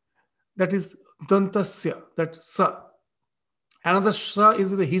 That is Dantasya, that Sa. Another Sha is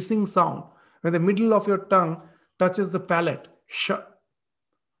with a hissing sound. When the middle of your tongue touches the palate, Sha.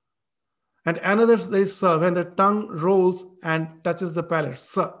 And another there is Sa, when the tongue rolls and touches the palate,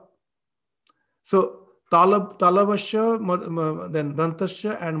 Sa. So Talabasya, then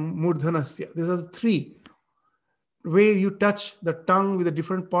Dantasya and Murdhanasya. These are the 3 way you touch the tongue with the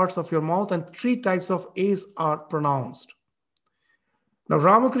different parts of your mouth, and 3 types of A's are pronounced. Now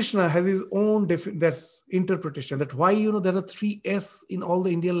Ramakrishna has his own interpretation that why there are 3 S in all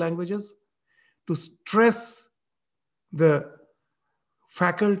the Indian languages, to stress the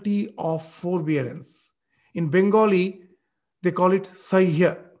faculty of forbearance. In Bengali, they call it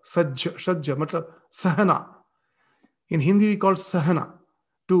Sahya, Sajja, matlab Sahana. In Hindi, we call Sahana,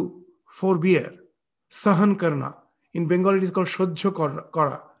 to forbear, Sahan Karna. In Bengali, it is called Shojjo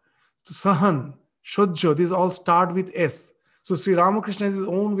Kara. So Sahan, Shojjo, these all start with S. So Sri Ramakrishna has his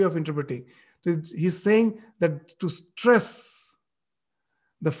own way of interpreting. He's saying that to stress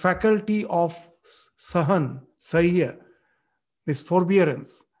the faculty of Sahan, Sahya, this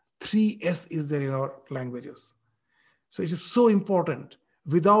forbearance, 3 S is there in our languages. So it is so important.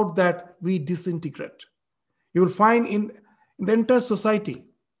 Without that, we disintegrate. You will find in the entire society,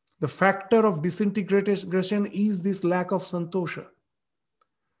 the factor of disintegration is this lack of santosha.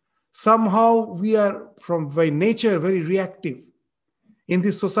 Somehow we are by nature very reactive. In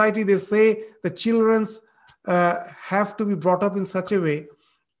this society, they say the children have to be brought up in such a way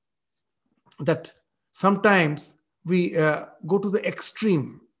that sometimes we go to the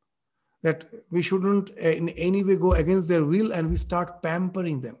extreme, that we shouldn't in any way go against their will, and we start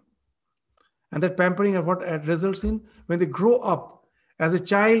pampering them. And that pampering is what results in, when they grow up as a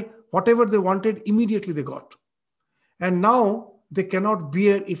child, whatever they wanted, immediately they got. And now they cannot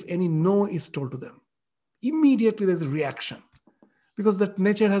bear if any no is told to them. Immediately there's a reaction, because that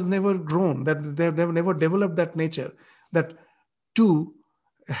nature has never grown, that they have never developed that nature, that to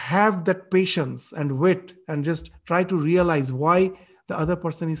have that patience and wait and just try to realize why the other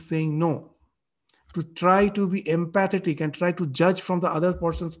person is saying no, to try to be empathetic and try to judge from the other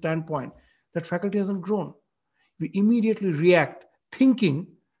person's standpoint. That faculty hasn't grown. We immediately react, thinking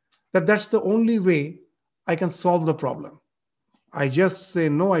that that's the only way I can solve the problem. I just say,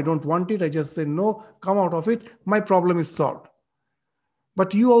 no, I don't want it. I just say, no, come out of it. My problem is solved.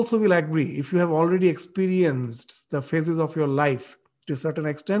 But you also will agree, if you have already experienced the phases of your life to a certain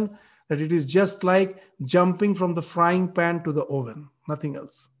extent, that it is just like jumping from the frying pan to the oven, nothing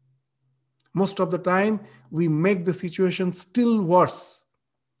else. Most of the time, we make the situation still worse.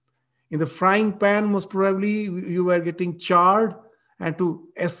 In the frying pan, most probably you were getting charred, and to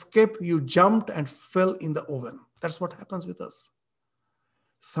escape, you jumped and fell in the oven. That's what happens with us.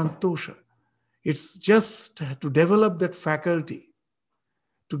 Santosha. It's just to develop that faculty,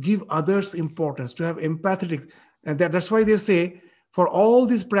 to give others importance, to have empathetic. And that's why they say, for all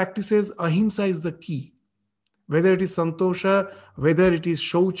these practices, ahimsa is the key. Whether it is santosha, whether it is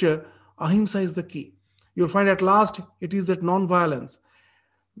shaucha, ahimsa is the key. You'll find at last it is that non-violence,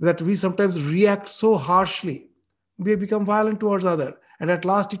 that we sometimes react so harshly. We become violent towards others, and at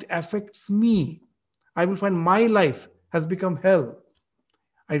last it affects me. I will find my life has become hell.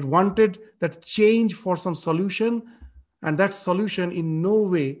 I wanted that change for some solution, and that solution in no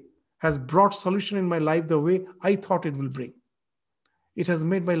way has brought solution in my life the way I thought it will bring. It has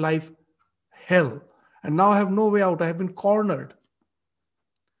made my life hell, and now I have no way out. I have been cornered.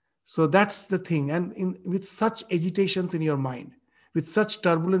 So that's the thing. And with such agitations in your mind, with such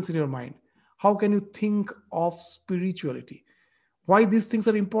turbulence in your mind, how can you think of spirituality? Why these things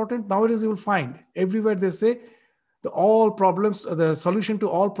are important? Nowadays you will find everywhere they say the solution to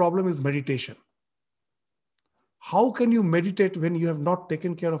all problem is meditation. How can you meditate when you have not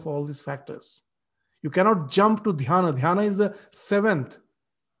taken care of all these factors? You cannot jump to dhyana. Dhyana is the seventh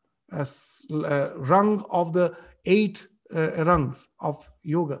rung of the eight rungs of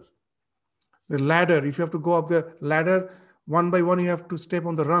yoga. The ladder, if you have to go up the ladder one by one, you have to step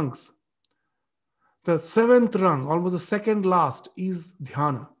on the rungs. The seventh rung, almost the second last, is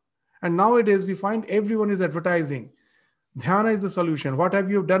dhyana. And nowadays we find everyone is advertising. Dhyana is the solution. What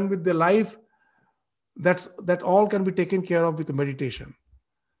have you done with the life? That all can be taken care of with the meditation.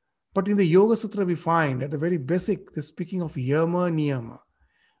 But in the Yoga Sutra, we find at the very basic, the speaking of yama, niyama.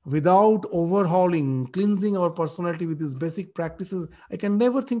 Without overhauling, cleansing our personality with these basic practices, I can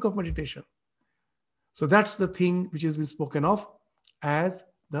never think of meditation. So that's the thing which has been spoken of as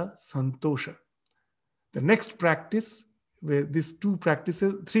the santosha. The next practice, where these three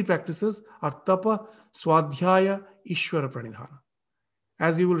practices are tapa, swadhyaya, ishvara pranidhana.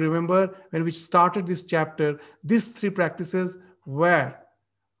 As you will remember, when we started this chapter, these three practices were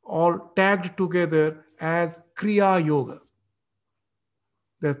all tagged together as Kriya Yoga.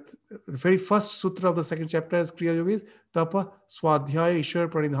 The very first sutra of the second chapter is Kriya Yoga is Tapa, Swadhyaya, Ishvara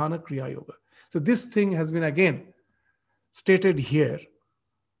Pranidhana, Kriya Yoga. So this thing has been again stated here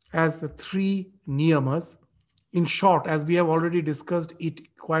as the three niyamas. In short, as we have already discussed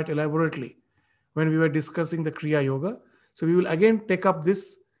it quite elaborately when we were discussing the Kriya Yoga. So we will again take up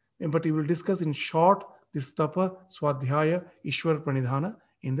this, but we will discuss in short this Tapa, Swadhyaya, Ishvara Pranidhana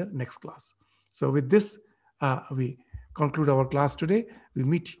in the next class. So with this, we conclude our class today. We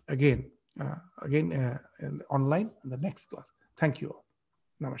meet again online in the next class. Thank you all.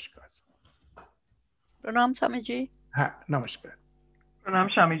 Namaskar. Pranam Swamiji. Namaskar. Pranam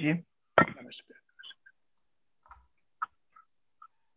Swamiji. Namaskar.